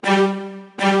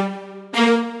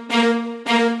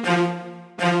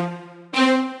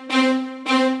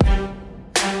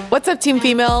What's up, Team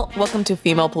Female? Welcome to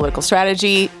Female Political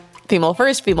Strategy. Female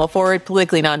first, female forward,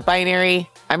 politically non-binary.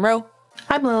 I'm Ro.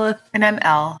 I'm Lilith. And I'm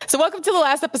Elle. So welcome to the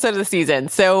last episode of the season.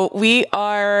 So we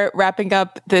are wrapping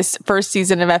up this first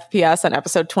season of FPS on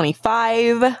episode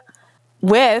 25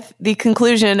 with the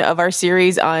conclusion of our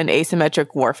series on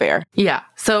asymmetric warfare. Yeah,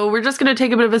 so we're just going to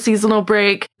take a bit of a seasonal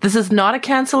break. This is not a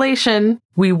cancellation.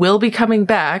 We will be coming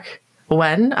back.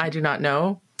 When? I do not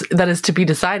know. That is to be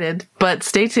decided, but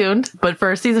stay tuned. But for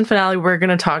our season finale, we're going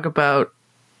to talk about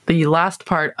the last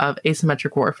part of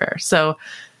asymmetric warfare. So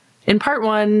in part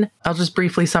one, I'll just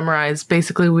briefly summarize.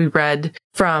 Basically, we read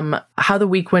from How the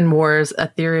Weak Win Wars, A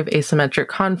Theory of Asymmetric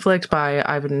Conflict by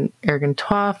Ivan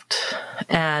Ergentoft.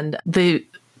 And the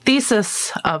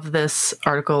thesis of this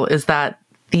article is that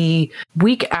the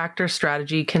weak actor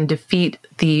strategy can defeat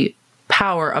the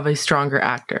power of a stronger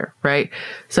actor, right?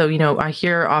 So, I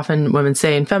hear often women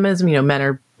say in feminism, men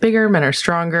are bigger, men are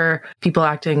stronger, people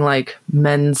acting like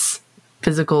men's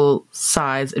physical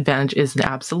size advantage is an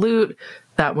absolute,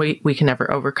 that we can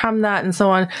never overcome that, and so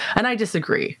on. And I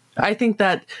disagree. I think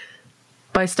that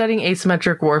by studying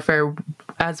asymmetric warfare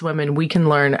as women, we can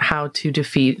learn how to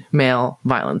defeat male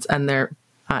violence and their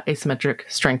asymmetric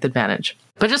strength advantage.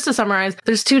 But just to summarize,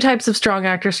 there's two types of strong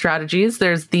actor strategies.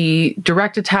 There's the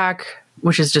direct attack,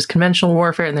 which is just conventional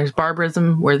warfare, and there's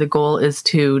barbarism, where the goal is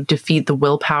to defeat the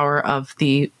willpower of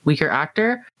the weaker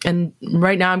actor. And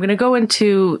right now I'm going to go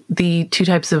into the two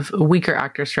types of weaker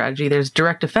actor strategy. There's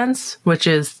direct defense, which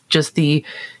is just the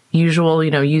usual,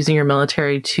 using your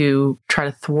military to try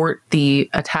to thwart the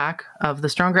attack of the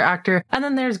stronger actor. And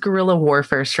then there's guerrilla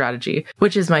warfare strategy,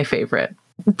 which is my favorite.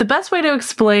 The best way to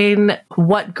explain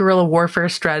what guerrilla warfare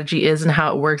strategy is and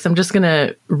how it works, I'm just going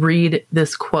to read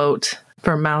this quote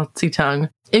from Mao Zedong.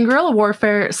 In guerrilla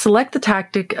warfare, select the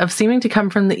tactic of seeming to come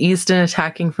from the east and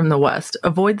attacking from the west.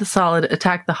 Avoid the solid,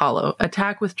 attack the hollow.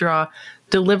 Attack, withdraw,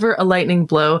 deliver a lightning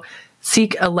blow,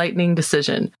 seek a lightning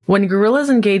decision. When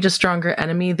guerrillas engage a stronger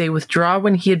enemy, they withdraw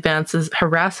when he advances,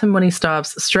 harass him when he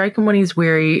stops, strike him when he's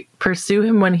weary, pursue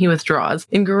him when he withdraws.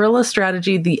 In guerrilla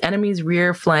strategy, the enemy's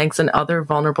rear, flanks, and other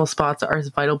vulnerable spots are his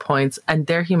vital points, and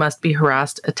there he must be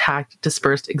harassed, attacked,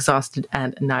 dispersed, exhausted,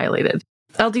 and annihilated.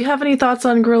 Elle, do you have any thoughts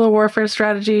on guerrilla warfare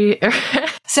strategy?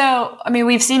 So,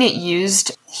 we've seen it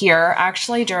used here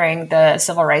actually during the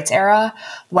civil rights era,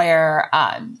 where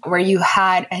you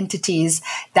had entities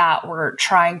that were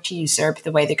trying to usurp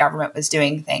the way the government was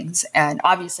doing things. And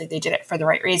obviously they did it for the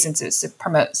right reasons. It was to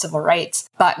promote civil rights.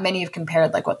 But many have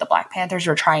compared what the Black Panthers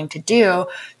were trying to do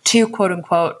to quote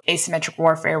unquote asymmetric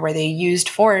warfare, where they used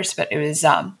force, but it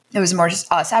was more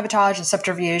sabotage and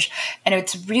subterfuge. And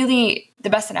it's really, the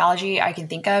best analogy I can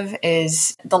think of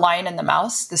is The Lion and the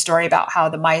Mouse, the story about how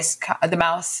the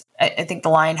mouse, I think the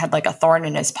lion had a thorn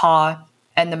in his paw,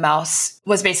 and the mouse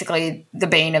was basically the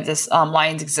bane of this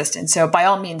lion's existence. So by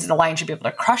all means, the lion should be able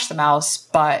to crush the mouse,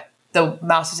 but the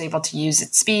mouse was able to use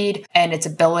its speed and its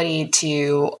ability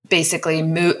to basically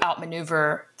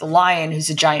outmaneuver the lion,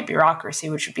 who's a giant bureaucracy,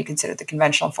 which would be considered the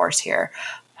conventional force here,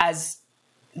 as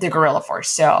the guerrilla force.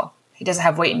 So he doesn't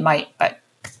have weight and might, but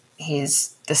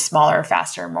he's the smaller,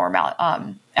 faster, more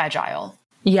agile.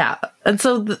 Yeah. And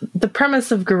so the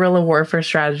premise of guerrilla warfare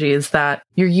strategy is that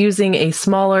you're using a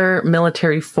smaller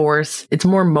military force. It's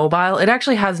more mobile. It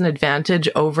actually has an advantage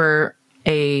over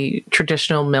a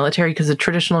traditional military, because the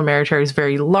traditional military is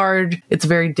very large. It's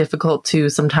very difficult to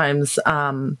sometimes,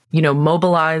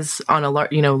 mobilize on a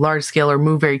large scale or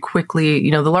move very quickly.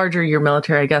 The larger your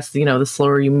military, I guess, the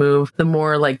slower you move, the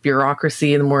more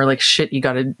bureaucracy and the more shit you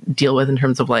got to deal with in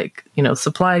terms of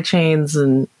supply chains.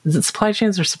 And is it supply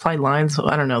chains or supply lines?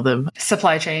 I don't know. The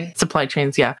supply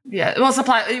chains. Yeah. Yeah.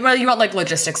 Well, you want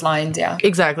logistics lines. Yeah,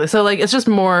 exactly. So it's just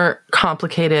more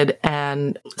complicated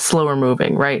and slower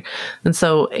moving. Right. And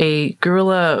so a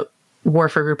guerrilla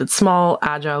warfare group, it's small,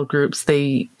 agile groups.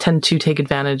 They tend to take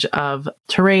advantage of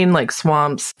terrain like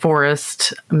swamps,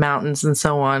 forest, mountains, and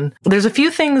so on. There's a few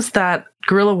things that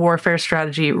guerrilla warfare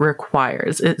strategy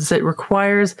requires. It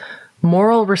requires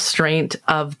moral restraint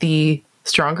of the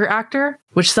stronger actor,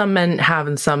 which some men have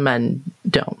and some men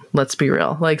don't. Let's be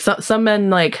real. Some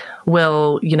men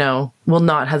will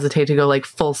not hesitate to go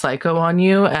full psycho on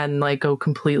you and go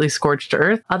completely scorched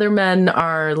earth. Other men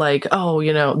are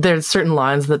there's certain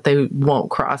lines that they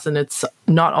won't cross, and it's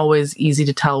not always easy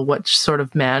to tell which sort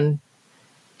of man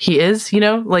he is,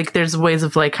 there's ways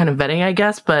of kind of vetting, I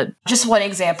guess. But just one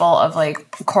example of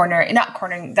not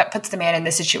cornering, that puts the man in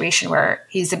the situation where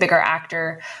he's the bigger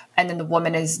actor and then the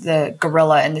woman is the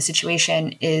gorilla in the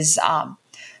situation is,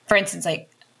 for instance,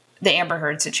 the Amber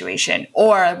Heard situation,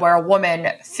 or where a woman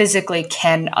physically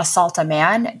can assault a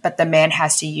man, but the man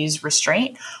has to use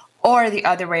restraint, Or the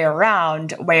other way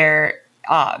around, where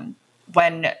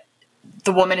when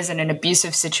the woman is in an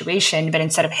abusive situation, but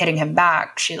instead of hitting him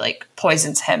back, she like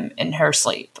poisons him in her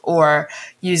sleep, or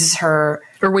uses her,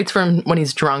 or waits for him when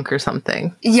he's drunk or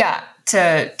something. Yeah,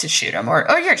 to shoot him, or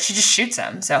yeah, she just shoots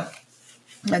him. So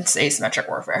that's asymmetric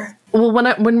warfare. Well,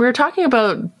 when we were talking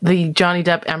about the Johnny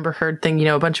Depp Amber Heard thing,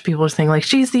 a bunch of people were saying like,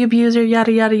 she's the abuser,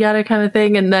 yada, yada, yada kind of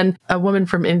thing. And then a woman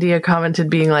from India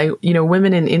commented being like,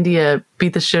 women in India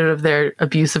beat the shit out of their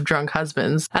abusive drunk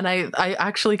husbands. And I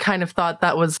actually kind of thought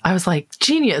I was like,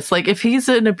 genius. Like, if he's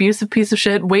an abusive piece of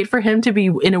shit, wait for him to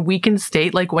be in a weakened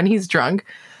state, like when he's drunk.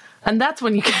 And that's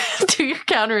when you can do your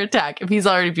counterattack, if he's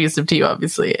already abusive to you,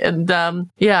 obviously. And and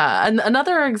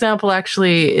another example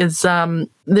actually is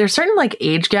there's certain like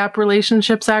age gap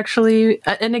relationships actually.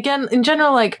 And again, in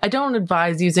general, like I don't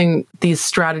advise using these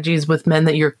strategies with men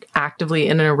that you're actively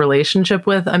in a relationship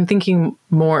with. I'm thinking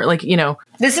more like,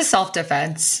 this is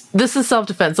self-defense. This is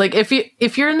self-defense. Like if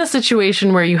you're in the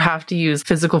situation where you have to use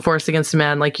physical force against a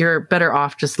man, like you're better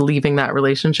off just leaving that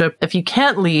relationship. If you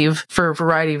can't leave for a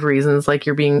variety of reasons, like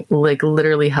you're being like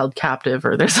literally held captive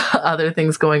or there's other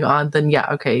things going on, then yeah,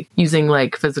 okay, using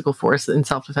like physical force in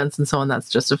self-defense and so on, that's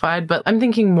justified. But I'm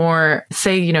thinking more,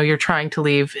 say, you're trying to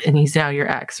leave and he's now your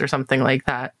ex or something like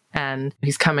that, and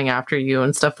he's coming after you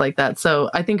and stuff like that. So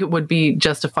I think it would be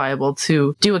justifiable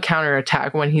to do a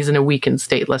counterattack when he's in a weakened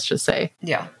state, let's just say.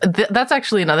 Yeah. That's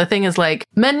actually another thing is like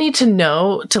men need to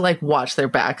know to like watch their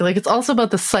back. Like it's also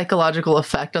about the psychological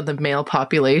effect on the male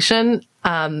population.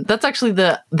 That's actually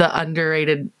the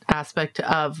underrated aspect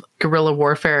of guerrilla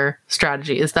warfare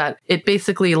strategy is that it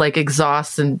basically like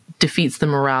exhausts and defeats the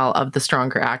morale of the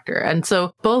stronger actor. And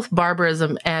so both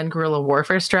barbarism and guerrilla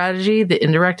warfare strategy, the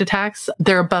indirect attacks,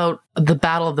 they're about the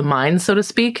battle of the mind, so to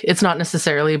speak. It's not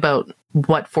necessarily about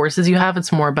what forces you have.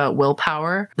 It's more about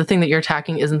willpower. The thing that you're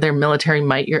attacking isn't their military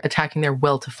might. You're attacking their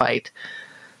will to fight.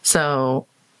 So,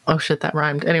 oh shit, that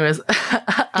rhymed. Anyways,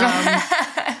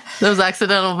 that was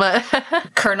accidental, but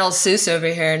Colonel Seuss over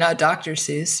here, not Dr.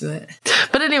 Seuss,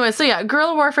 but anyway, so yeah,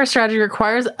 guerrilla warfare strategy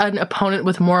requires an opponent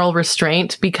with moral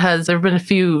restraint because there have been a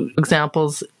few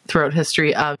examples throughout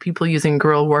history of people using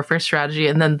guerrilla warfare strategy,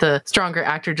 and then the stronger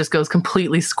actor just goes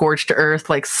completely scorched to earth,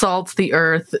 like salts the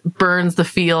earth, burns the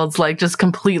fields, like just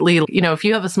completely, if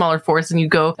you have a smaller force and you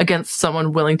go against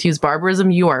someone willing to use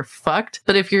barbarism, you are fucked.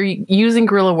 But if you're using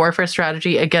guerrilla warfare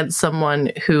strategy against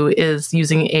someone who is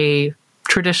using a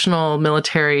traditional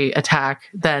military attack,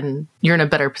 then you're in a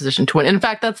better position to win. In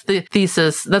fact, that's the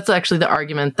thesis. That's actually the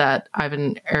argument that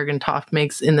Ivan Ergentoft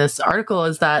makes in this article,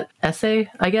 is that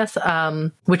essay, I guess,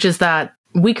 which is that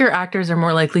weaker actors are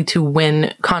more likely to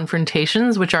win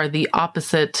confrontations, which are the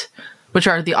opposite,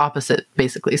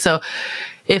 basically. So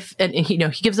he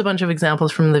gives a bunch of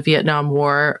examples from the Vietnam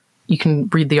War. You can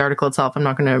read the article itself. I'm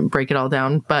not going to break it all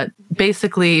down. But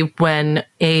basically, when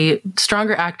a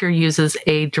stronger actor uses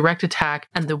a direct attack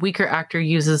and the weaker actor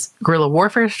uses guerrilla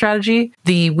warfare strategy,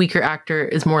 the weaker actor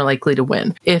is more likely to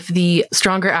win. If the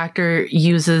stronger actor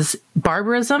uses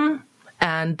barbarism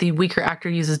and the weaker actor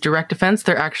uses direct defense,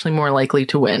 they're actually more likely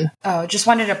to win. Oh, just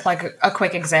wanted to plug a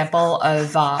quick example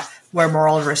of where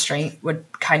moral restraint would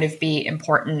kind of be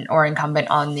important or incumbent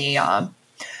on the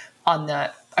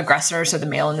aggressor, so the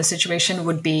male in the situation,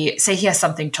 would be, say he has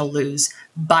something to lose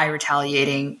by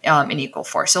retaliating in equal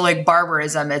force. So like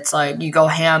barbarism, it's like you go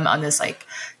ham on this like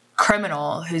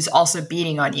criminal who's also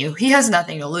beating on you. He has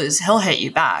nothing to lose. He'll hit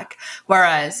you back.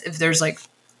 Whereas if there's like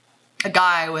a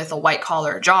guy with a white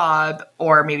collar job,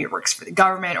 or maybe works for the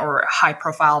government or a high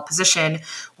profile position,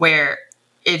 where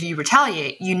if you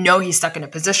retaliate, he's stuck in a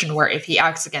position where if he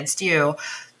acts against you,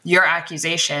 your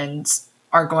accusations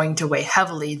are going to weigh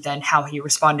heavily than how he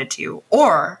responded to you,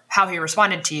 or how he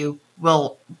responded to you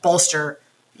will bolster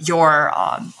your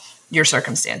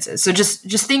circumstances. So just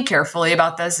think carefully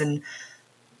about this, and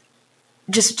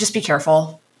just be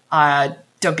careful.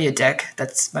 Don't be a dick.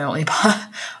 That's my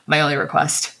only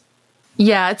request.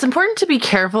 Yeah, it's important to be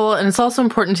careful, and it's also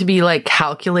important to be like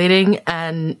calculating.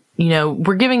 And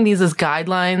we're giving these as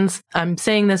guidelines. I'm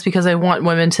saying this because I want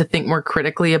women to think more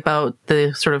critically about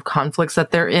the sort of conflicts that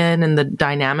they're in and the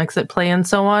dynamics at play and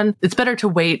so on. It's better to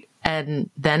wait and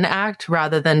then act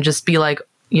rather than just be like,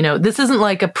 this isn't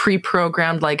like a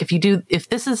pre-programmed, like if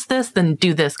this is this, then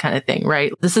do this kind of thing,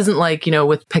 right? This isn't like,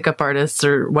 with pickup artists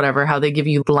or whatever, how they give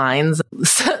you lines,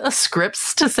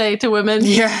 scripts to say to women.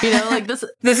 Yeah. Like this.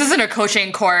 This isn't a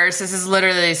coaching course. This is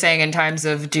literally saying in times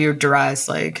of do duress,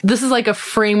 like. This is like a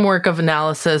framework of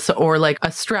analysis or like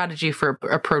a strategy for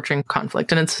approaching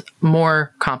conflict. And it's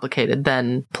more complicated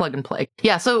than plug and play.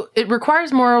 Yeah. So it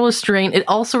requires moral restraint. It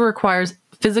also requires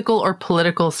physical or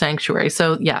political sanctuary.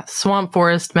 So yeah, swamp,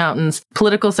 forest, mountains.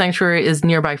 Political sanctuary is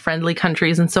nearby friendly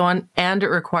countries and so on, and it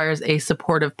requires a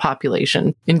supportive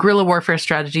population. In guerrilla warfare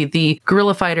strategy, the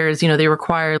guerrilla fighters, they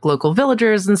require local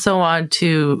villagers and so on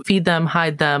to feed them,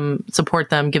 hide them, support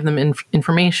them, give them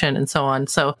information and so on.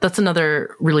 So that's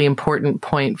another really important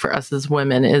point for us as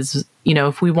women is,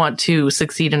 if we want to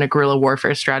succeed in a guerrilla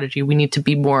warfare strategy, we need to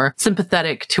be more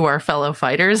sympathetic to our fellow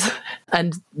fighters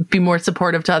and be more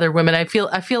supportive to other women. I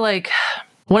feel like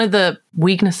one of the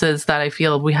weaknesses that I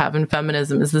feel we have in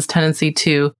feminism is this tendency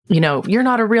to, you're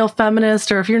not a real feminist,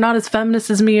 or if you're not as feminist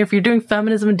as me, or if you're doing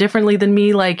feminism differently than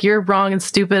me, like you're wrong and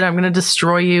stupid, I'm going to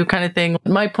destroy you kind of thing.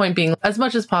 My point being, as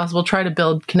much as possible, try to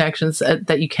build connections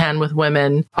that you can with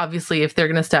women. Obviously, if they're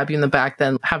going to stab you in the back,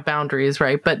 then have boundaries,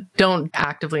 right? But don't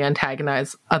actively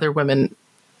antagonize other women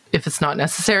if it's not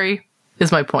necessary,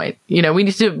 is my point. We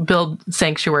need to build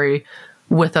sanctuary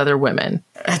with other women.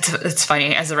 It's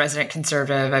funny. As a resident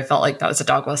conservative, I felt like that was a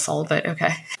dog whistle, but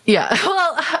okay. Yeah.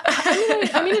 Well,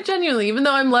 I mean it genuinely. Even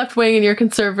though I'm left wing and you're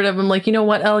conservative, I'm like, you know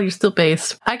what, Elle, you're still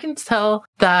based. I can tell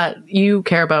that you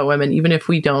care about women, even if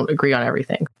we don't agree on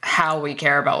everything. How we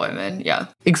care about women. Yeah.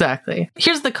 Exactly.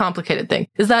 Here's the complicated thing,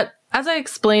 is that as I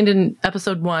explained in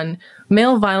episode 1,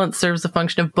 male violence serves the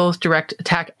function of both direct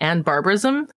attack and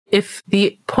barbarism. If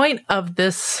the point of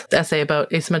this essay about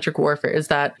asymmetric warfare is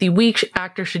that the weak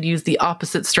actor should use the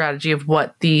opposite strategy of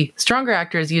what the stronger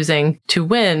actor is using to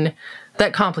win,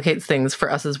 that complicates things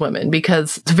for us as women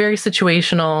because it's very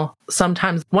situational.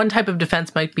 Sometimes one type of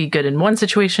defense might be good in one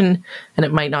situation and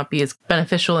it might not be as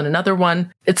beneficial in another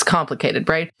one. It's complicated,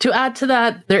 right? To add to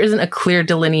that, there isn't a clear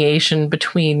delineation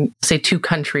between, say, two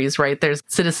countries, right? There's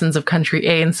citizens of country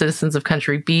A and citizens of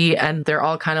country B, and they're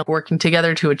all kind of working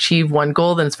together to achieve one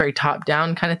goal. Then it's very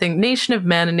top-down kind of thing. Nation of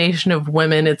men and nation of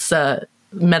women, it's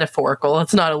metaphorical.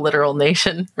 It's not a literal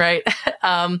nation, right?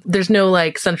 There's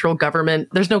no central government.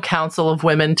 There's no council of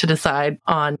women to decide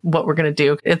on what we're going to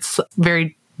do. It's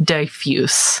very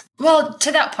diffuse. Well,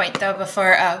 to that point, though,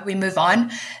 before we move on,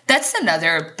 that's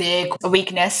another big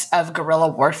weakness of guerrilla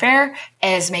warfare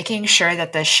is making sure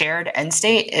that the shared end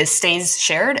state stays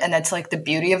shared. And that's the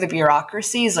beauty of the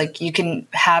bureaucracy is you can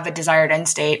have a desired end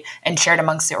state and shared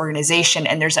amongst the organization.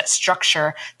 And there's that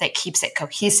structure that keeps it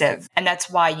cohesive. And that's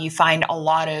why you find a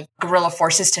lot of guerrilla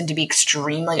forces tend to be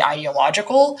extremely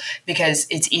ideological because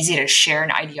it's easy to share an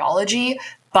ideology.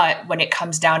 But when it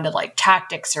comes down to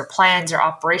tactics or plans or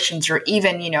operations or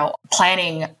even,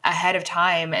 planning ahead of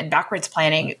time and backwards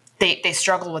planning, they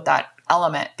struggle with that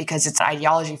element because it's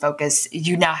ideology focused.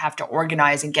 You now have to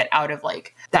organize and get out of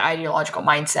that ideological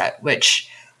mindset, which,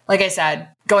 like I said,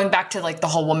 going back to the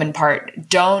whole woman part,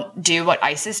 don't do what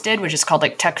ISIS did, which is called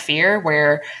takfir,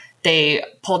 where they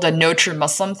pulled a no true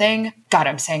Muslim thing. God,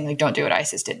 I'm saying don't do what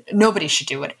ISIS did. Nobody should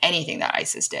do anything that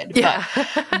ISIS did. Yeah.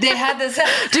 But they had this...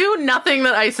 do nothing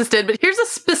that ISIS did, but here's a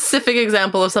specific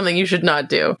example of something you should not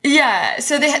do. Yeah.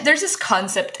 So there's this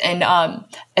concept in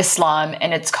Islam,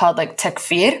 and it's called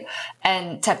takfir.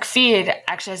 And takfir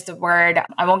actually has the word,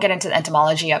 I won't get into the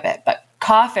etymology of it, but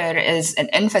kafir is an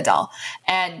infidel.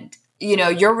 And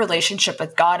your relationship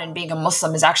with God and being a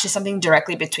Muslim is actually something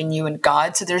directly between you and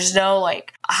God. So there's no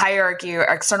hierarchy or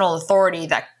external authority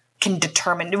that can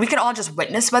determine. We can all just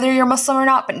witness whether you're Muslim or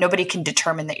not, but nobody can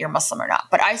determine that you're Muslim or not.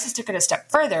 But ISIS took it a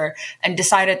step further and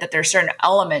decided that there are certain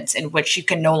elements in which you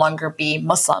can no longer be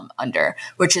Muslim under,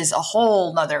 which is a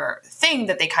whole nother thing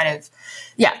that they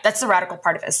that's the radical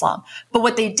part of Islam. But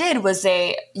what they did was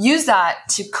they used that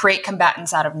to create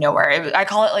combatants out of nowhere. I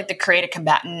call it the create a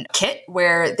combatant kit,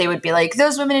 where they would be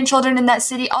those women and children in that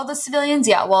city, all the civilians,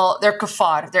 yeah, well, they're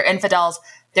kuffar, they're infidels.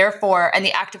 Therefore, and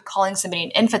the act of calling somebody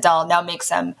an infidel now makes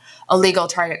them a legal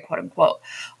target, quote unquote.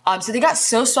 So they got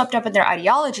so swept up in their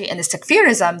ideology and this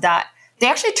takfirism that they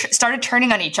actually started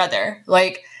turning on each other.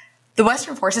 The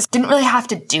Western forces didn't really have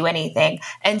to do anything.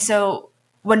 And so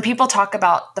when people talk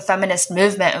about the feminist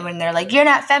movement and when they're you're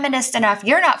not feminist enough,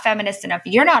 you're not feminist enough,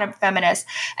 you're not a feminist,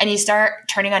 and you start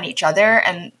turning on each other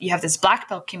and you have this black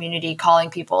belt community calling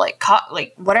people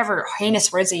whatever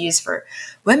heinous words they use for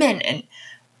women, and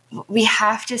we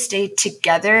have to stay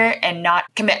together and not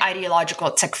commit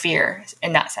ideological takfir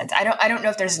in that sense. I don't know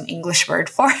if there's an English word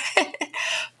for it,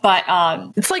 but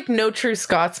it's no true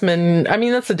Scotsman. I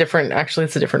mean, it's a different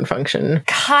function.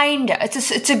 Kinda.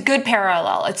 It's a good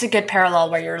parallel. It's a good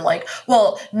parallel where you're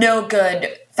well, no good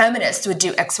feminist would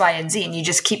do X, Y, and Z, and you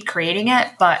just keep creating it.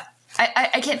 But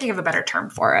I can't think of a better term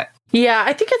for it. Yeah,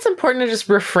 I think it's important to just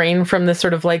refrain from this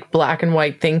sort of black and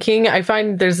white thinking. I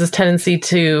find there's this tendency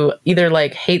to either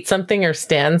hate something or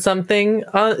stand something,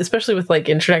 especially with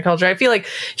internet culture. I feel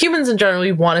humans in general,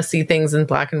 we want to see things in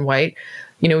black and white.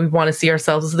 you know, we want to see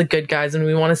ourselves as the good guys and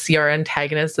we want to see our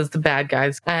antagonists as the bad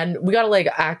guys. And we got to like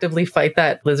actively fight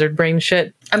that lizard brain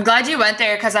shit. I'm glad you went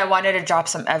there because I wanted to drop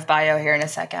some Ev bio here in a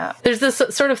second. There's this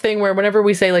sort of thing where whenever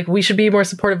we say like we should be more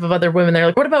supportive of other women, they're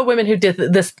like, what about women who did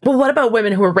this? Well, what about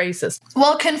women who are racist?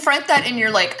 Well, confront that in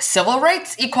your like civil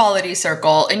rights equality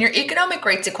circle, in your economic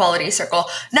rights equality circle,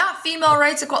 not female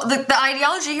rights equality. The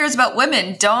ideology here is about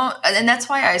women. And that's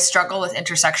why I struggle with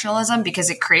intersectionalism, because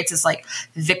it creates this like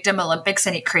victim Olympics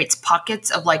and it creates pockets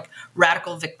of like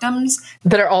radical victims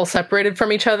that are all separated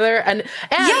from each other. And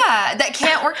yeah, that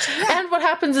can't work. Yeah. And what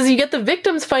happens is you get the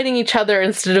victims fighting each other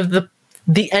instead of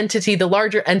the entity, the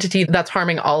larger entity that's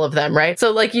harming all of them, right?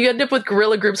 So like you end up with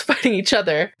guerrilla groups fighting each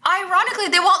other. Ironically,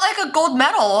 they want like a gold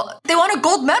medal. They want a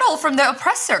gold medal from the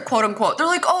oppressor, quote unquote. They're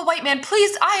like, oh, white man,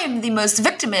 please, I am the most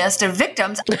victimist of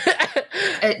victims.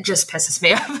 It just pisses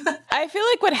me off. I feel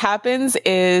like what happens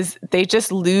is they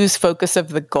just lose focus of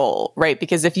the goal, right?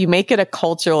 Because if you make it a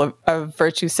culture of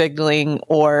virtue signaling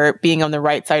or being on the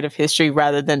right side of history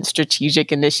rather than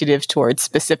strategic initiatives towards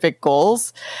specific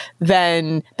goals,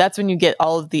 then that's when you get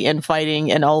all of the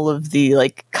infighting and all of the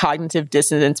like cognitive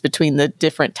dissonance between the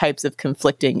different types of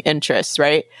conflicting interests,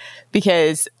 right?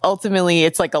 Because ultimately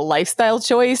it's like a lifestyle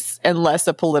choice and less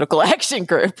a political action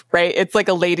group, right? It's like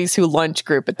a ladies who lunch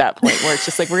group at that point where it's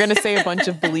just like, we're going to say a bunch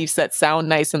of beliefs that sound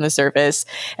nice on the surface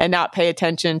and not pay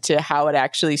attention to how it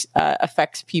actually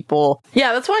affects people.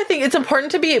 Yeah, that's why I think it's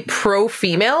important to be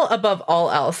pro-female above all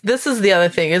else. This is the other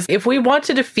thing is if we want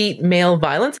to defeat male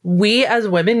violence, we as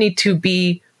women need to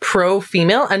be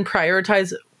pro-female and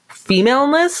prioritize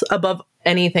femaleness above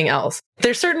anything else.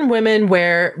 There's certain women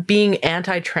where being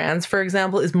anti-trans, for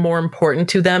example, is more important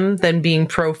to them than being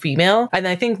pro-female. And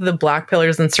I think the Black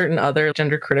Pillars and certain other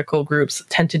gender critical groups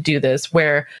tend to do this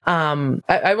where,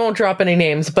 I won't drop any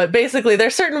names, but basically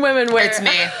there's certain women where... It's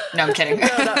me. No, I'm kidding. No,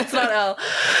 it's not Elle.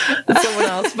 It's someone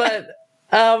else.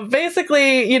 But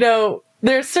basically, you know,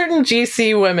 there's certain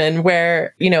GC women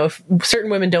where, you know, if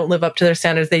certain women don't live up to their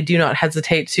standards, they do not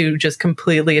hesitate to just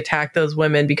completely attack those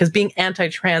women because being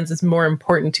anti-trans is more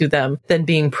important to them than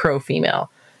being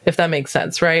pro-female, if that makes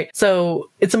sense, right?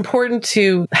 So it's important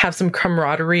to have some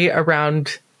camaraderie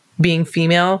around being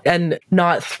female and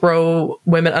not throw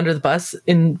women under the bus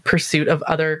in pursuit of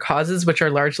other causes, which are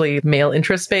largely male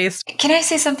interest based. Can I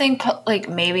say something like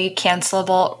maybe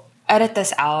cancelable? Edit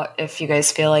this out if you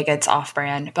guys feel like it's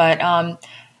off-brand, but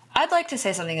I'd like to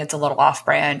say something that's a little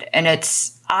off-brand, and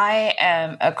it's I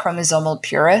am a chromosomal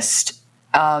purist.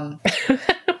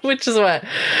 Which is what?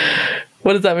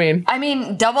 What does that mean? I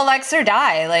mean, double X or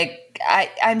die. Like,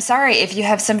 I'm sorry, if you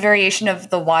have some variation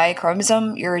of the Y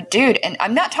chromosome, you're a dude. And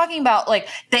I'm not talking about like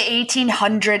the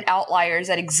 1,800 outliers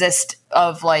that exist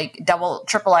of like double,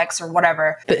 triple X or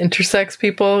whatever. The intersex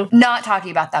people? Not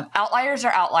talking about them. Outliers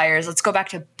are outliers. Let's go back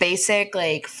to basic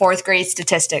like fourth grade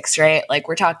statistics, right? Like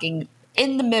we're talking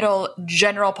in the middle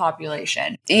general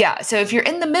population. Yeah. So if you're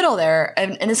in the middle there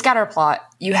in a scatter plot,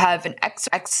 you have an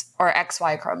XX or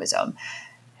XY chromosome.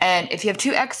 And if you have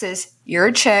two X's, you're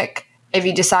a chick. If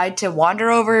you decide to wander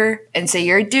over and say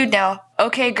you're a dude now,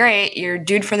 okay, great, you're a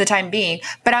dude for the time being.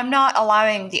 But I'm not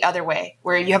allowing the other way,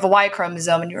 where you have a Y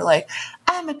chromosome and you're like,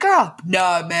 I'm a girl.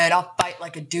 No, man, I'll fight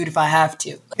like a dude if I have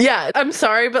to. Yeah, I'm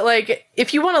sorry, but like,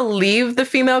 if you want to leave the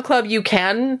female club, you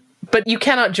can, but you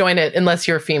cannot join it unless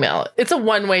you're female. It's a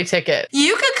one-way ticket.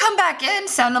 You could come back in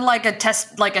sounding like a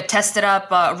tested up,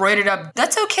 roided up.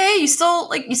 That's okay. You still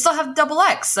have double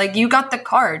X. Like you got the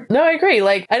card. No, I agree.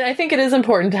 Like, I think it is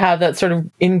important to have that sort of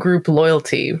in-group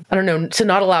loyalty. I don't know, to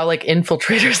not allow like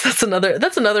infiltrators.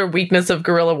 That's another weakness of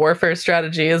guerrilla warfare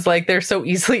strategy is like they're so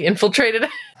easily infiltrated.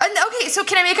 Okay, so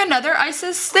can I make another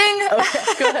ISIS thing? Okay,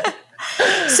 go ahead.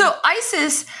 So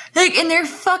ISIS, like in their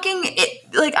fucking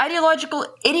like ideological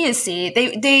idiocy,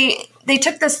 they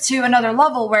took this to another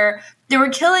level where they were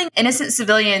killing innocent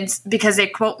civilians because they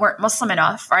quote weren't Muslim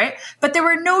enough, right? But there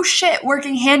were no shit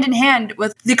working hand in hand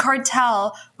with the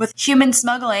cartel, with human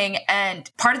smuggling and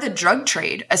part of the drug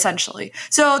trade, essentially.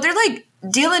 So they're like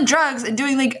dealing drugs and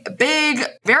doing like big,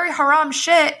 very haram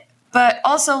shit, but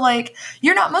also like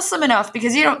you're not Muslim enough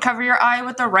because you don't cover your eye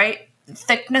with the right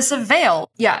thickness of veil.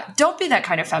 Yeah, don't be that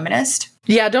kind of feminist.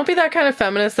 Yeah, don't be that kind of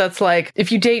feminist that's like,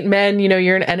 if you date men, you know,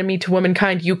 you're an enemy to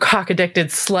womankind, you cock-addicted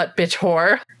slut bitch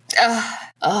whore.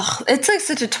 It's like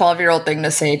such a 12-year-old thing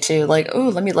to say too. Like, oh,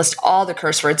 let me list all the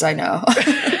curse words I know.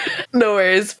 No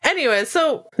worries. Anyway,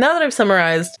 so now that I've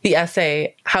summarized the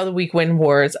essay, How the Weak Win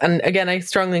Wars, and again, I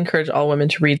strongly encourage all women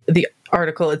to read the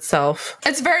article itself.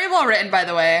 It's very well written, by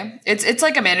the way. It's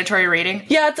like a mandatory reading.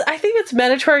 Yeah, I think it's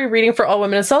mandatory reading for all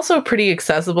women. It's also pretty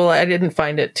accessible. I didn't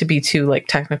find it to be too like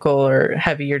technical or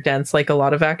heavy or dense like a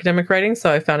lot of academic writing, so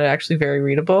I found it actually very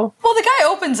readable. Well, the guy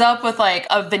opens up with like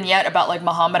a vignette about like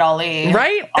Muhammad Ali,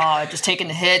 right? Just taking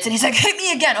the hits, and he's like, "Hit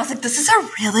me again." I was like, "This is a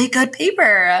really good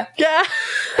paper." Yeah,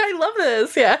 I love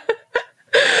this. Yeah.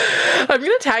 I'm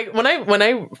gonna tag when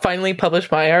I finally publish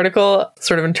my article,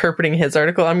 sort of interpreting his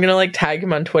article. I'm gonna like tag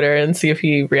him on Twitter and see if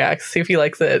he reacts, see if he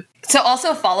likes it. So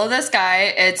also follow this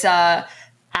guy. It's at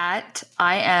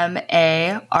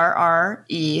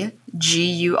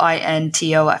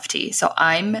IMARREGUINTOFT. So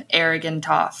I'm Arrogant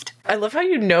Toft. I love how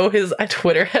you know his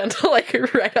Twitter handle like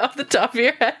right off the top of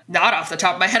your head. Not off the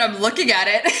top of my head. I'm looking at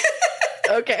it.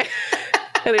 Okay.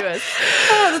 Anyways,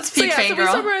 that's peak fangirl. So we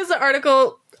summarize the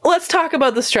article. Let's talk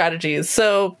about the strategies.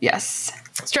 So yes.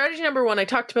 Strategy number 1, I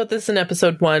talked about this in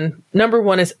episode 1. Number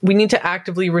 1 is we need to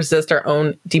actively resist our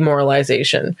own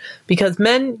demoralization because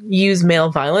men use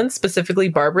male violence, specifically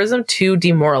barbarism, to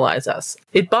demoralize us.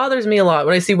 It bothers me a lot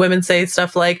when I see women say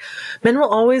stuff like, men will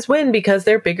always win because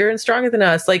they're bigger and stronger than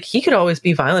us. Like, he could always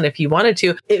be violent if he wanted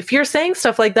to. If you're saying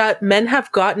stuff like that, men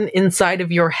have gotten inside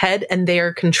of your head and they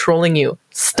are controlling you.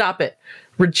 Stop it.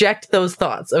 Reject those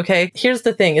thoughts, okay? Here's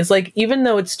the thing, is like, even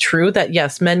though it's true that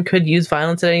yes, men could use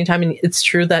violence at any time, and it's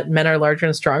true that men are larger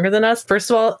and stronger than us,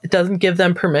 first of all, it doesn't give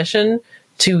them permission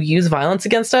to use violence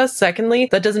against us. Secondly,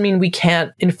 that doesn't mean we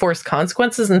can't enforce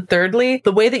consequences. And thirdly,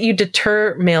 the way that you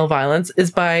deter male violence is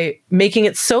by making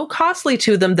it so costly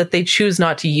to them that they choose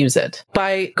not to use it.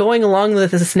 By going along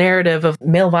with this narrative of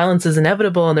male violence is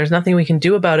inevitable and there's nothing we can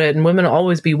do about it and women will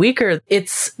always be weaker,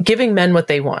 it's giving men what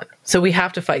they want. So we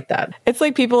have to fight that. It's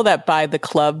like people that buy the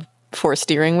club for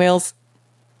steering wheels.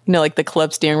 You know, like the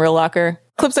club steering wheel locker.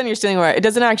 Clips on your steering wheel. It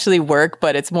doesn't actually work,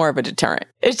 but it's more of a deterrent.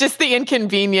 It's just the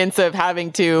inconvenience of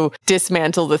having to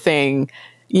dismantle the thing.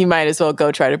 You might as well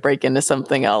go try to break into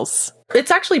something else.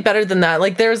 It's actually better than that.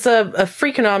 Like there's a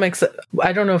Freakonomics,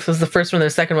 I don't know if it was the first one or the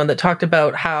second one, that talked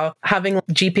about how having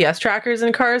GPS trackers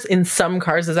in cars, in some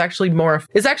cars, is actually more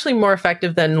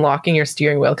effective than locking your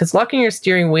steering wheel. Because locking your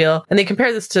steering wheel, and they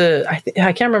compare this to,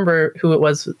 I can't remember who it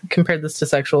was, compared this to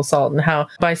sexual assault, and how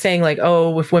by saying like,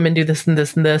 oh, if women do this and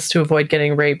this and this to avoid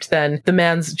getting raped, then the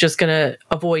man's just going to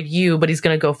avoid you, but he's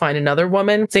going to go find another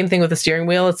woman. Same thing with the steering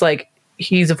wheel. It's like,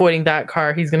 he's avoiding that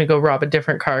car, he's going to go rob a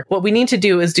different car. What we need to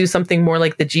do is do something more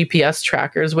like the GPS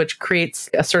trackers, which creates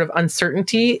a sort of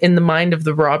uncertainty in the mind of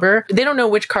the robber. They don't know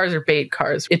which cars are bait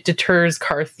cars. It deters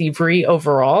car thievery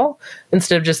overall,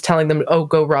 instead of just telling them, oh,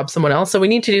 go rob someone else. So we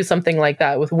need to do something like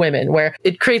that with women, where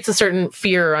it creates a certain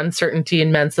fear or uncertainty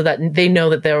in men so that they know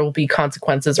that there will be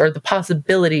consequences, or the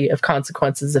possibility of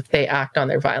consequences, if they act on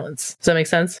their violence. Does that make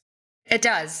sense? It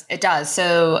does. It does.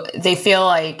 So they feel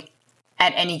like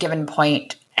at any given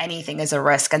point, anything is a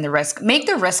risk, and make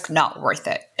the risk not worth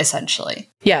it, essentially.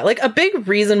 Yeah, like a big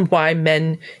reason why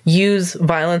men use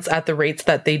violence at the rates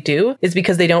that they do is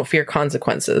because they don't fear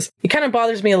consequences. It kind of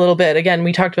bothers me a little bit. Again,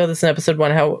 we talked about this in episode 1,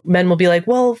 how men will be like,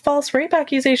 well, false rape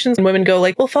accusations. And women go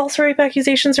like, well, false rape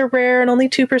accusations are rare and only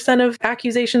 2% of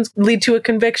accusations lead to a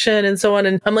conviction and so on.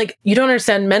 And I'm like, you don't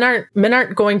understand. Men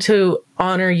aren't going to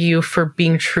honor you for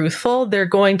being truthful. They're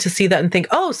going to see that and think,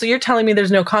 oh, so you're telling me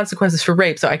there's no consequences for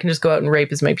rape, so I can just go out and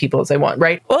rape as many people as I want,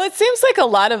 right? Well, it seems like a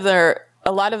lot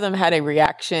of them had a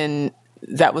reaction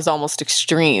that was almost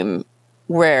extreme,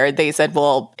 where they said,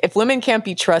 well, if women can't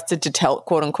be trusted to tell,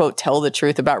 quote unquote, tell the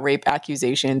truth about rape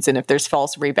accusations, and if there's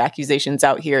false rape accusations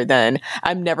out here, then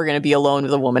I'm never going to be alone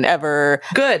with a woman ever.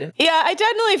 Good. Yeah, I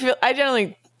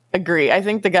generally agree. I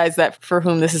think the guys that for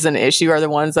whom this is an issue are the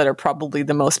ones that are probably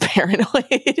the most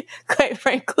paranoid, quite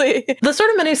frankly. The sort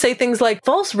of men who say things like,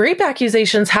 false rape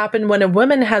accusations happen when a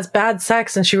woman has bad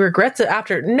sex and she regrets it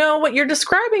after. No, what you're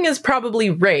describing is probably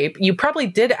rape. You probably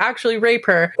did actually rape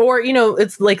her. Or, you know,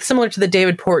 it's like similar to the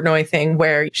David Portnoy thing,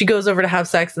 where she goes over to have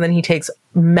sex and then he takes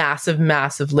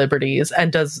massive liberties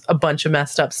and does a bunch of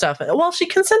messed up stuff. Well, she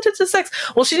consented to sex.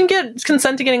 Well, she didn't get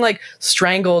consent to getting like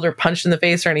strangled or punched in the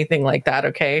face or anything like that,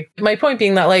 okay? My point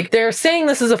being that like they're saying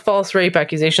this is a false rape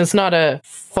accusation. It's not a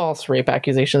false rape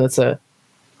accusation. It's a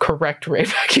correct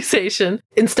rape accusation.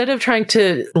 Instead of trying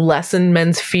to lessen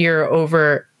men's fear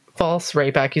over false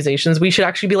rape accusations, we should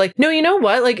actually be like, no, you know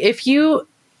what? Like if you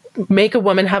make a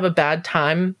woman have a bad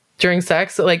time during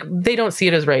sex, like they don't see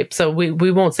it as rape. So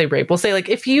we won't say rape. We'll say like,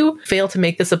 if you fail to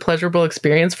make this a pleasurable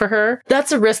experience for her,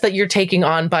 that's a risk that you're taking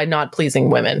on by not pleasing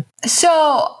women.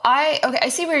 So I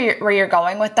see where you're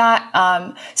going with that.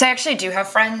 So I actually do have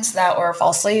friends that were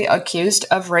falsely accused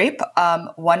of rape.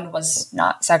 One was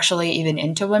not sexually even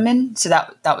into women. So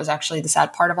that was actually the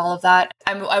sad part of all of that.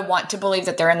 I want to believe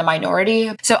that they're in the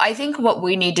minority. So I think what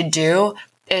we need to do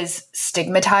is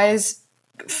stigmatize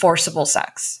forcible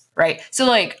sex. Right. So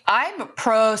like I'm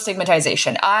pro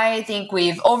stigmatization. I think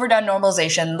we've overdone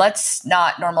normalization. Let's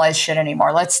not normalize shit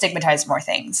anymore. Let's stigmatize more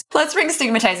things. Let's bring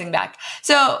stigmatizing back.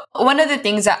 So one of the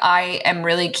things that I am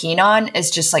really keen on is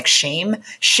just like shame.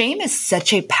 Shame is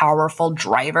such a powerful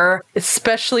driver.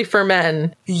 Especially for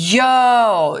men.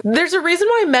 Yo. There's a reason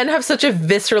why men have such a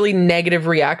viscerally negative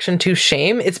reaction to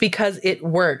shame. It's because it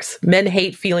works. Men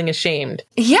hate feeling ashamed.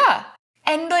 Yeah.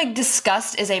 And like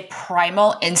disgust is a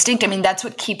primal instinct. I mean, that's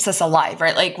what keeps us alive,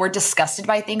 right? Like we're disgusted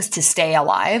by things to stay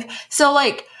alive. So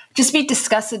like just be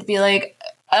disgusted, be like,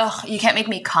 ugh, you can't make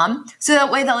me come. So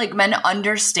that way that like men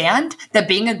understand that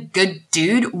being a good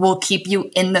dude will keep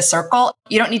you in the circle.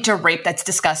 You don't need to rape. That's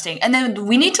disgusting. And then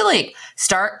we need to like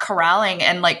start corralling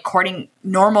and like courting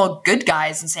normal good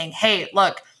guys and saying, hey,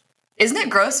 look, isn't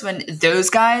it gross when those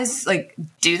guys like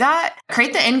do that?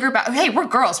 Create the in-group out. Hey, we're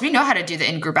girls. We know how to do the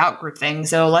in-group out-group thing.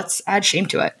 So let's add shame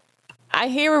to it. I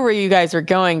hear where you guys are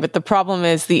going, but the problem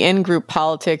is the in-group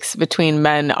politics between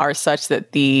men are such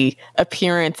that the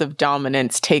appearance of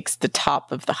dominance takes the top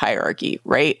of the hierarchy,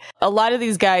 right? A lot of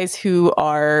these guys who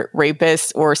are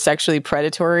rapists or sexually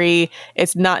predatory,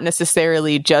 it's not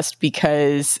necessarily just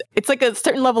because it's like a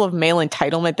certain level of male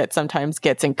entitlement that sometimes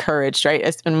gets encouraged,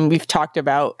 right? And we've talked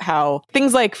about how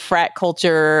things like frat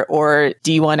culture or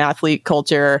D1 athlete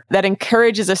culture that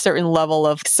encourages a certain level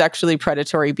of sexually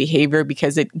predatory behavior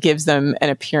because it gives them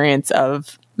an appearance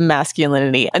of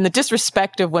masculinity. And the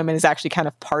disrespect of women is actually kind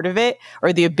of part of it,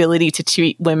 or the ability to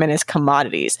treat women as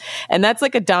commodities. And that's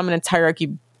like a dominance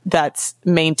hierarchy that's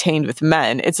maintained with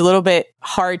men. It's a little bit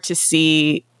hard to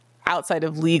see outside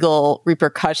of legal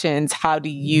repercussions. How do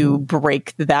you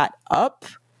break that up?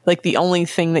 Like the only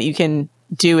thing that you can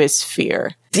do is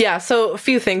fear. Yeah, so a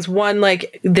few things. One,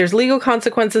 like there's legal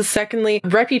consequences. Secondly,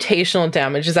 reputational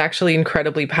damage is actually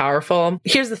incredibly powerful.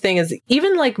 Here's the thing is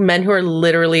even like men who are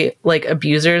literally like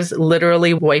abusers,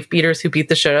 literally wife beaters who beat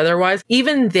the shit out of their wives,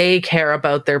 even they care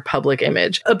about their public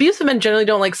image. Abusive men generally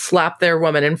don't like slap their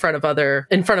woman in front of other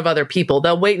people.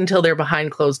 They'll wait until they're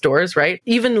behind closed doors, right?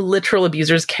 Even literal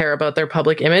abusers care about their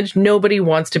public image. Nobody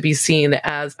wants to be seen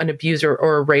as an abuser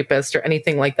or a rapist or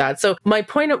anything like that. So my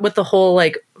point with the whole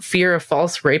like fear of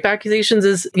false rape accusations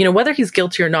is, you know, whether he's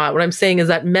guilty or not, what I'm saying is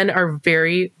that men are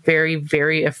very, very,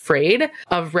 very afraid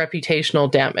of reputational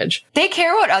damage. They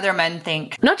care what other men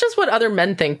think. Not just what other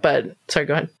men think, but sorry,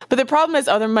 go ahead. But the problem is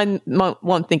other men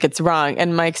won't think it's wrong.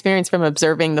 And my experience from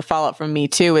observing the fallout from Me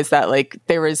Too is that like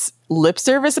there was lip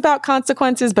service about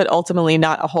consequences, but ultimately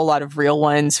not a whole lot of real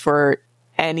ones for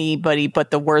anybody but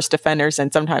the worst offenders,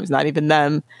 and sometimes not even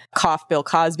them. Cough Bill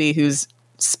Cosby, who's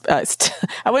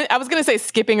I was going to say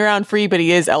skipping around free, but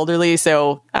he is elderly.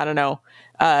 So I don't know,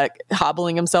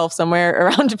 hobbling himself somewhere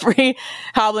around free,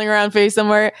 hobbling around free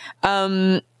somewhere.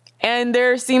 And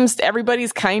there seems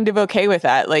everybody's kind of okay with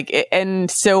that. Like,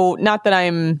 and so not that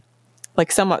I'm like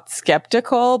somewhat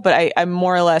skeptical, but I'm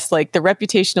more or less like the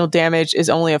reputational damage is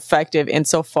only effective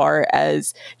insofar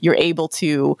as you're able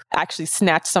to actually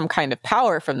snatch some kind of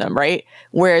power from them, right?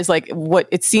 Whereas like what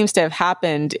it seems to have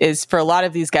happened is for a lot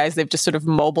of these guys, they've just sort of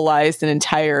mobilized an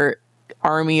entire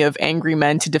army of angry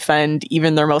men to defend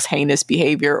even their most heinous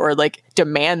behavior or like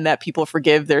demand that people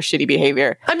forgive their shitty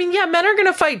behavior. I mean, yeah, men are going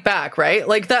to fight back, right?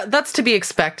 Like that's to be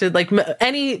expected. Like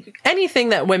anything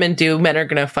that women do, men are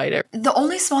going to fight it. The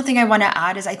only small thing I want to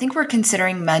add is I think we're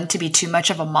considering men to be too much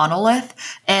of a monolith.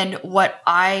 And what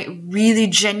I really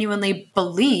genuinely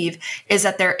believe is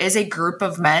that there is a group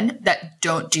of men that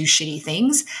don't do shitty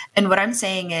things. And what I'm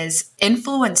saying is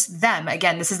influence them.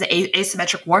 Again, this is the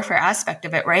asymmetric warfare aspect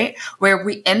of it, right? Where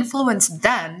we influence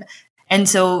them. And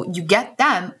so you get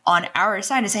them on our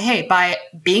side and say, hey, by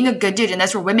being a good dude, and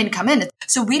that's where women come in.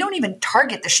 So we don't even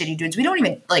target the shitty dudes. We don't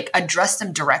even like address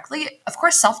them directly. Of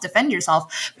course, self-defend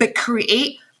yourself, but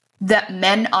create that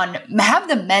have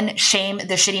the men shame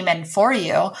the shitty men for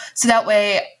you. So that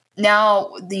way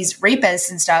now these rapists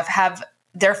and stuff have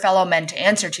their fellow men to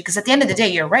answer to. Because at the end of the day,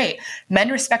 you're right. Men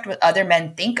respect what other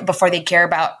men think before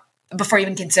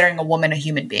even considering a woman a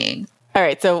human being. All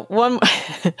right, so one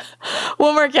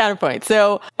more counterpoint.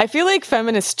 So I feel like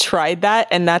feminists tried that,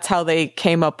 and that's how they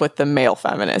came up with the male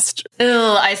feminist.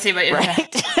 I see what you're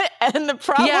right. And the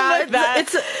problem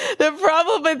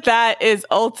with that is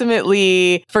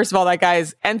ultimately, first of all, that guy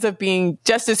ends up being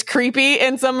just as creepy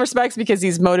in some respects because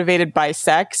he's motivated by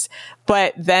sex.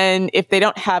 But then if they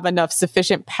don't have enough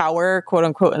sufficient power, quote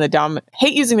unquote, in the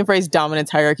hate using the phrase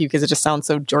dominance hierarchy because it just sounds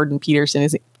so Jordan Peterson.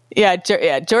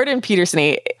 Jordan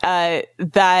Peterson-y,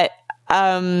 that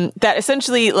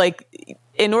essentially, like,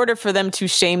 in order for them to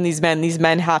shame these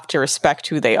men have to respect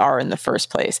who they are in the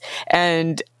first place.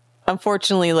 And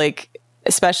unfortunately, like,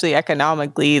 especially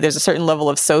economically, there's a certain level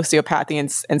of sociopathy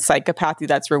and psychopathy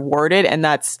that's rewarded. And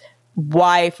that's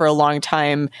why for a long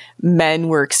time men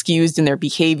were excused in their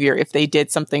behavior if they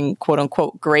did something quote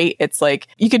unquote great. It's like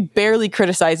you could barely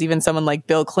criticize even someone like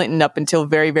Bill Clinton up until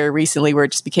very, very recently, where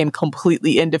it just became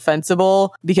completely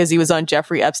indefensible because he was on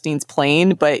Jeffrey Epstein's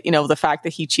plane. But, you know, the fact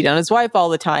that he cheated on his wife all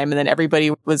the time, and then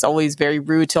everybody was always very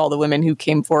rude to all the women who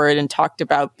came forward and talked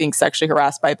about being sexually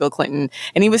harassed by Bill Clinton.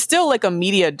 And he was still like a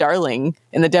media darling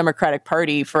in the Democratic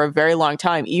Party for a very long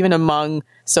time, even among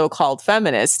so-called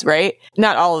feminists, right?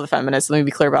 Not all of the feminists, let me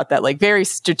be clear about that. Like very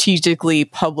strategically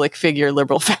public figure,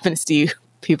 liberal feministy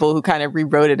people who kind of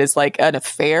rewrote it as like an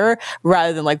affair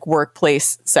rather than like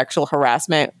workplace sexual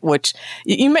harassment, which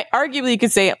you may arguably you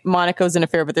could say Monaco's an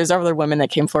affair, but there's other women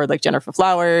that came forward like Jennifer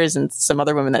Flowers and some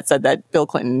other women that said that Bill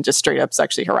Clinton just straight up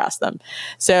sexually harassed them.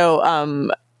 So,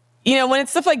 you know, when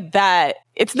it's stuff like that,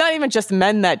 it's not even just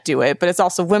men that do it, but it's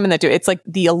also women that do it. It's like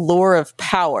the allure of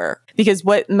power, because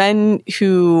what men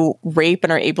who rape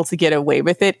and are able to get away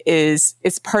with it is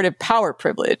it's part of power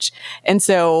privilege. And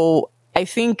so I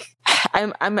think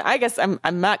I guess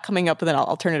I'm not coming up with an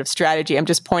alternative strategy. I'm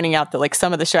just pointing out that like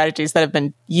some of the strategies that have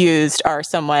been used are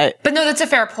somewhat. But no, that's a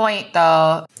fair point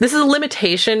though. This is a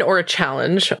limitation or a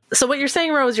challenge. So what you're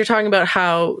saying, Rose, you're talking about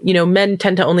how, you know, men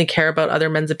tend to only care about other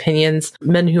men's opinions.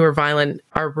 Men who are violent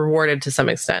are rewarded to some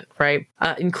extent, right?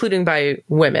 Including by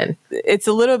women. It's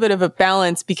a little bit of a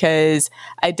balance because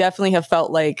I definitely have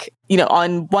felt like, you know,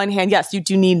 on one hand, yes, you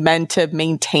do need men to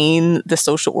maintain the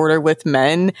social order with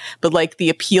men, but like the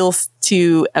appeals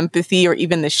to empathy or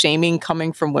even the shaming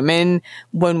coming from women,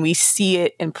 when we see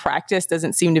it in practice,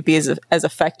 doesn't seem to be as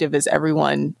effective as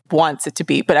everyone wants it to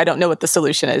be. But I don't know what the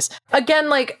solution is. Again,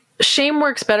 like, shame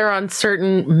works better on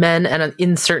certain men and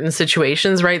in certain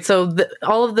situations, right? So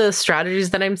all of the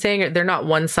strategies that I'm saying, they're not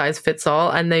one size fits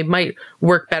all, and they might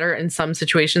work better in some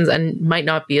situations and might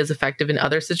not be as effective in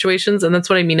other situations. And that's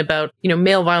what I mean about, you know,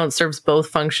 male violence serves both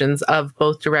functions of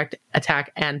both direct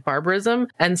attack and barbarism.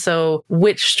 And so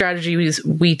which strategies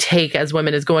we take as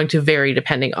women is going to vary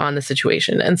depending on the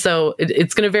situation. And so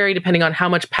it's going to vary depending on how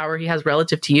much power he has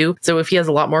relative to you. So if he has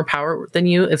a lot more power than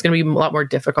you, it's going to be a lot more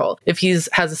difficult. If he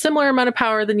has a similar amount of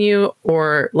power than you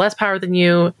or less power than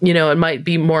you, you know, it might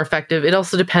be more effective. It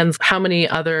also depends how many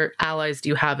other allies do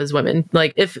you have as women.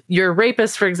 Like if your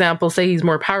rapist, for example, say he's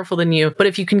more powerful than you, but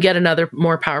if you can get another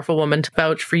more powerful woman to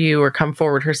vouch for you or come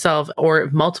forward herself, or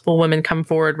if multiple women come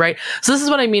forward, right? So this is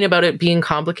what I mean about it being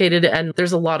complicated, and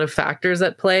there's a lot of factors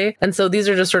at play. And so these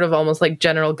are just sort of almost like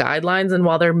general guidelines. And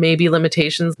while there may be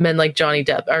limitations, men like Johnny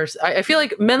Depp are, I feel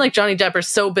like men like Johnny Depp are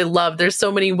so beloved. There's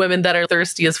so many women that are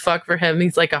thirsty as fuck for him.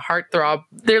 He's like a heartthrob.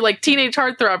 They're like teenage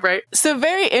heartthrob, right? So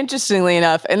very interestingly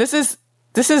enough, and this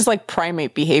is like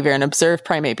primate behavior and observed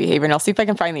primate behavior. And I'll see if I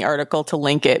can find the article to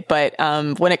link it. But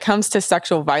when it comes to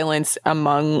sexual violence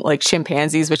among like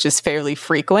chimpanzees, which is fairly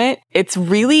frequent, it's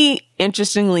really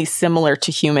interestingly similar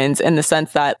to humans in the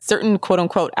sense that certain quote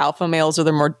unquote alpha males or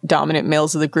the more dominant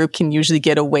males of the group can usually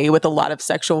get away with a lot of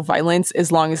sexual violence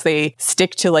as long as they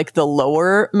stick to like the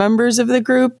lower members of the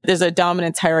group. There's a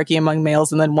dominance hierarchy among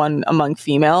males and then one among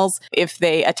females. If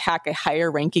they attack a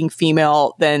higher ranking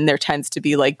female, then there tends to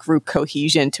be like group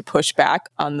cohesion to push back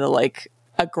on the like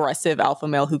aggressive alpha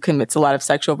male who commits a lot of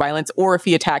sexual violence. Or if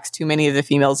he attacks too many of the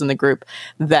females in the group,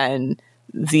 then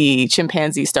the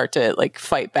chimpanzees start to like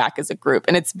fight back as a group.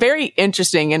 And it's very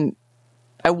interesting. And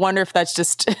I wonder if that's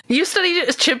just... You study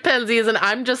chimpanzees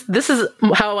and this is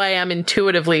how I am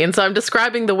intuitively. And so I'm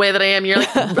describing the way that I am. You're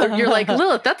like,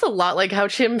 Lilith, that's a lot like how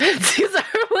chimpanzees are.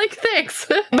 Like, thanks.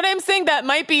 But I'm saying that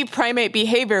might be primate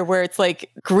behavior where it's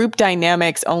like group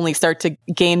dynamics only start to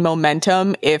gain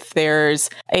momentum if there's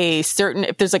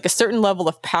like a certain level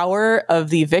of power of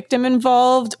the victim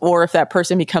involved, or if that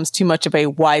person becomes too much of a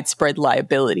widespread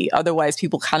liability. Otherwise,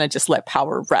 people kind of just let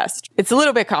power rest. It's a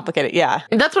little bit complicated. Yeah.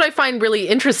 And that's what I find really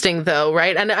interesting though,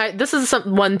 right? And this is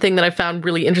one thing that I found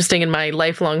really interesting in my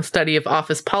lifelong study of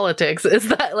office politics is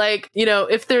that, like, you know,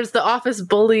 if there's the office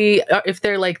bully, if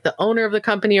they're like the owner of the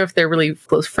company, or if they're really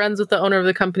close friends with the owner of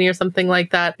the company or something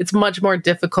like that, it's much more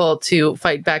difficult to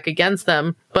fight back against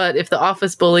them. But if the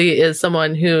office bully is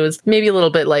someone who's maybe a little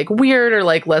bit like weird or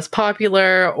like less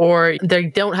popular, or they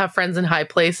don't have friends in high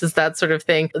places, that sort of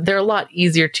thing, they're a lot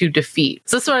easier to defeat.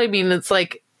 So that's what I mean. It's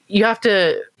like, you have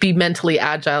to be mentally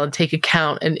agile and take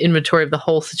account and inventory of the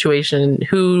whole situation.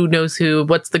 Who knows who,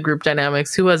 what's the group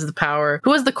dynamics, who has the power,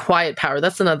 who has the quiet power.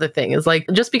 That's another thing, is like,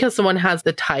 just because someone has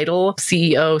the title,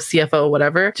 CEO, CFO,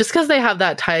 whatever, just because they have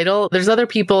that title, there's other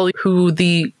people who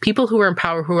are in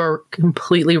power who are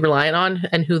completely reliant on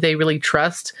and who they really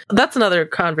trust. That's another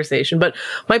conversation. But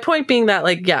my point being that,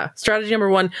 like, yeah, strategy number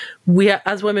one, we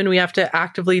as women, we have to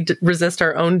actively resist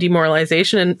our own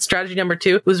demoralization. And strategy number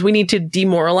two was we need to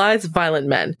demoralize violent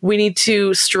men. We need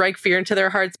to strike fear into their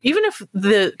hearts. Even if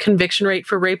the conviction rate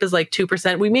for rape is like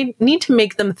 2%, we may need to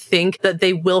make them think that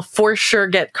they will for sure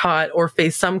get caught or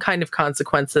face some kind of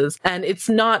consequences. And it's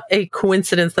not a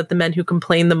coincidence that the men who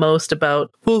complain the most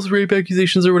about false rape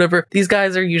accusations or whatever, these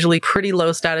guys are usually pretty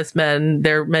low status men.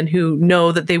 They're men who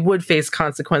know that they would face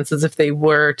consequences if they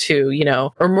were to, you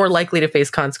know, or more likely to face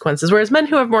consequences. Whereas men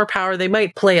who have more power, they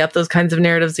might play up those kinds of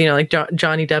narratives, you know, like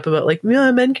Johnny Depp about like,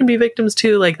 yeah, men can be victims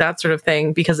too, like that sort of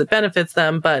thing, because it benefits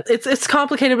them. But it's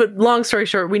complicated. But long story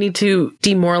short, we need to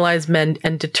demoralize men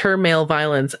and deter male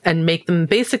violence and make them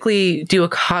basically do a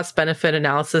cost benefit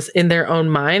analysis in their own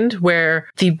mind, where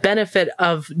the benefit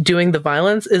of doing the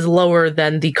violence is lower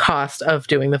than the cost of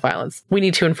doing the violence. We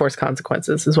need to enforce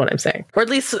consequences, is what I'm saying, or at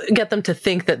least get them to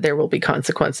think that there will be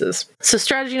consequences. So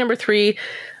strategy number three,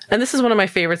 and this is one of my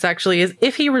favorites actually, is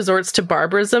if he resorts to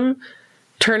barbarism,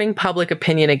 turning public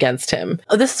opinion against him.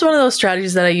 This is one of those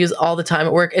strategies that I use all the time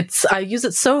at work. I use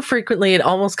it so frequently, it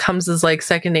almost comes as like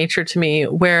second nature to me,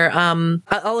 where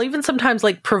I'll even sometimes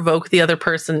like provoke the other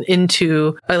person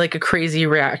into like a crazy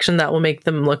reaction that will make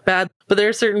them look bad. But there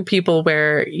are certain people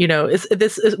where, you know,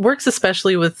 it works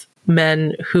especially with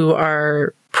men who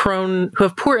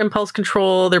have poor impulse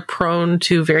control. They're prone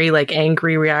to very like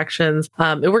angry reactions.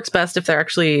 It works best if they're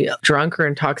actually drunk or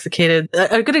intoxicated.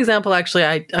 A good example, actually,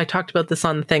 I talked about this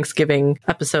on the Thanksgiving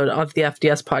episode of the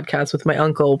FDS podcast with my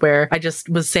uncle, where I just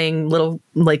was saying little,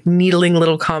 like, needling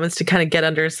little comments to kind of get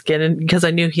under his skin, and because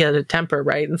I knew he had a temper,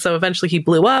 right? And so eventually he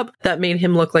blew up. That made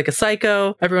him look like a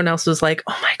psycho. Everyone else was like,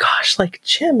 oh my gosh, like,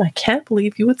 Jim, I can't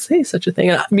believe you would say such a thing.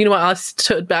 And meanwhile, I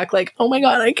stood back like, oh my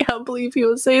God, I can't believe you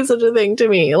would say such a thing to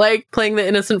me. Like playing the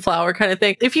innocent flower kind of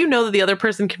thing. If you know that the other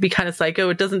person can be kind of psycho,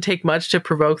 it doesn't take much to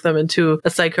provoke them into a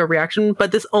psycho reaction.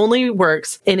 But this only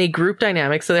works in a group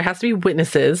dynamic. So there has to be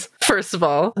witnesses, first of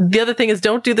all. The other thing is,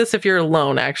 don't do this if you're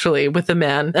alone, actually, with a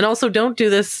man. And also don't do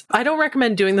this. I don't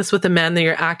recommend doing this with a man that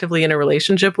you're actively in a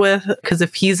relationship with, because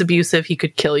if he's abusive, he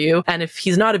could kill you. And if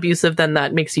he's not abusive, then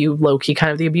that makes you low-key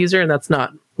kind of the abuser. And that's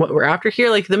not what we're after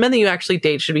here. Like, the men that you actually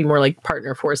date should be more like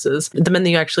partner forces. The men that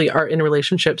you actually are in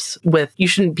relationships with, you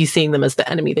shouldn't be seeing them as the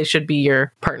enemy. They should be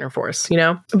your partner force, you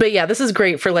know? But yeah, this is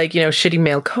great for, like, you know, shitty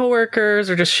male coworkers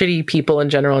or just shitty people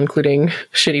in general, including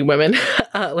shitty women,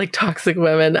 like toxic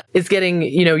women, is getting,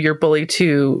 you know, your bully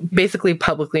to basically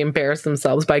publicly embarrass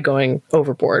themselves by going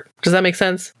overboard. Does that make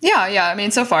sense? Yeah. I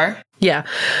mean, so far. Yeah.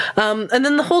 And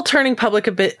then the whole turning public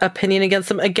opinion against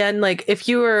them. Again, like, if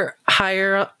you are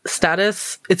higher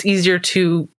status, it's easier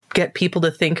to get people to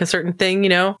think a certain thing, you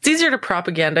know? It's easier to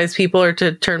propagandize people or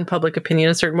to turn public opinion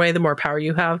a certain way the more power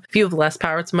you have. If you have less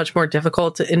power, it's much more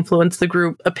difficult to influence the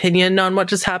group opinion on what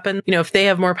just happened. You know, if they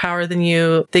have more power than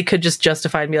you, they could just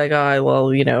justify and be like, oh,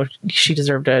 well, you know, she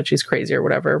deserved it. She's crazy or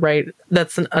whatever, right?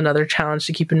 That's another challenge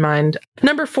to keep in mind.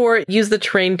 Number 4, use the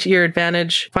terrain to your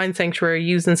advantage. Find sanctuary,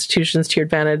 use institutions to your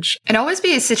advantage. And always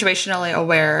be situationally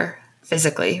aware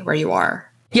physically where you are.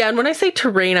 Yeah, and when I say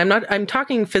terrain, I'm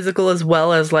talking physical as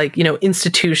well as, like, you know,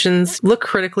 institutions. Look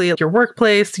critically at your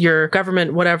workplace, your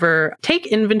government, whatever. Take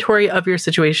inventory of your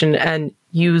situation and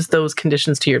use those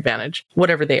conditions to your advantage,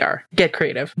 whatever they are. Get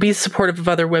creative. Be supportive of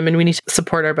other women. We need to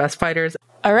support our best fighters.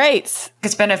 All right.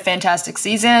 It's been a fantastic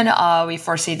season. We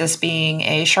foresee this being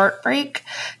a short break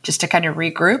just to kind of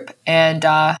regroup and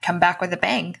come back with a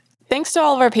bang. Thanks to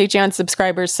all of our Patreon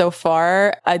subscribers so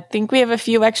far. I think we have a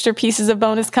few extra pieces of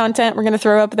bonus content we're going to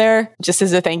throw up there, just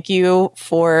as a thank you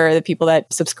for the people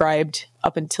that subscribed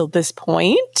up until this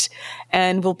point.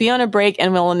 And we'll be on a break,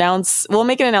 and we'll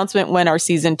make an announcement when our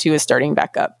season 2 is starting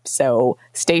back up. So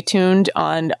stay tuned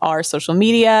on our social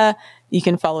media. You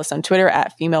can follow us on Twitter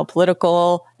at Female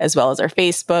Political, as well as our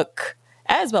Facebook,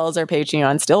 as well as our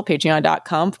Patreon, still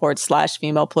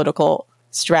patreon.com/Female Political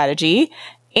Strategy.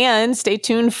 And stay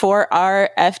tuned for our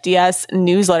FDS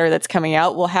newsletter that's coming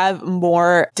out. We'll have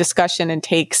more discussion and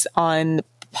takes on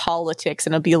politics,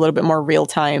 and it'll be a little bit more real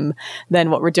time than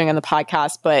what we're doing on the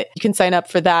podcast. But you can sign up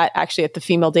for that actually at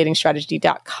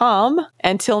thefemaledatingstrategy.com.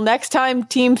 Until next time,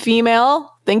 Team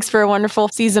Female, thanks for a wonderful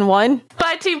season 1.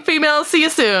 Bye, Team Female. See you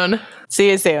soon. See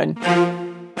you soon.